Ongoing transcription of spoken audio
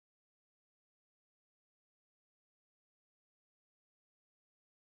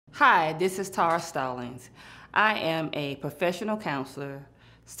Hi, this is Tara Stallings. I am a professional counselor,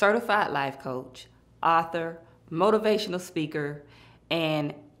 certified life coach, author, motivational speaker,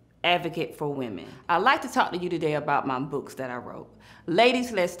 and advocate for women. I'd like to talk to you today about my books that I wrote.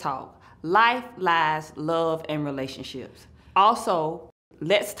 Ladies, Let's Talk, Life, Lies, Love, and Relationships. Also,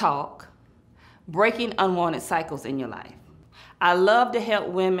 Let's Talk, Breaking Unwanted Cycles in Your Life. I love to help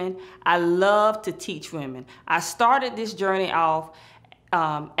women. I love to teach women. I started this journey off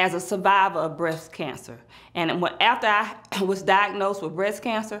as a survivor of breast cancer. And after I was diagnosed with breast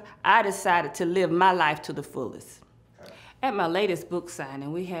cancer, I decided to live my life to the fullest. At my latest book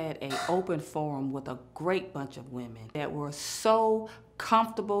signing, we had an open forum with a great bunch of women that were so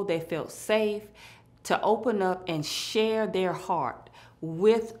comfortable, they felt safe to open up and share their heart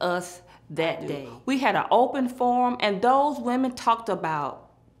with us that day. We had an open forum, and those women talked about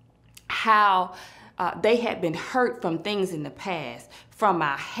how they had been hurt from things in the past, from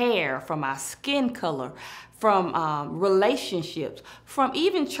our hair, from our skin color, from relationships, from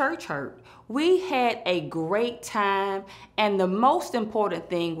even church hurt. We had a great time, and the most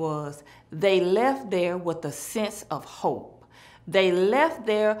important thing was they left there with a sense of hope. They left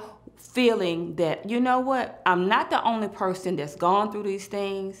there feeling that, you know what, I'm not the only person that's gone through these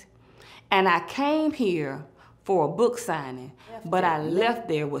things, and I came here for a book signing, but I left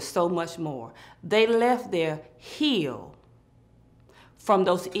there with so much more. They left there healed from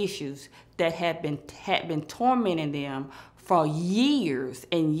those issues that had been tormenting them for years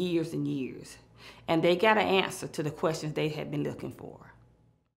and years and years. And they got an answer to the questions they had been looking for.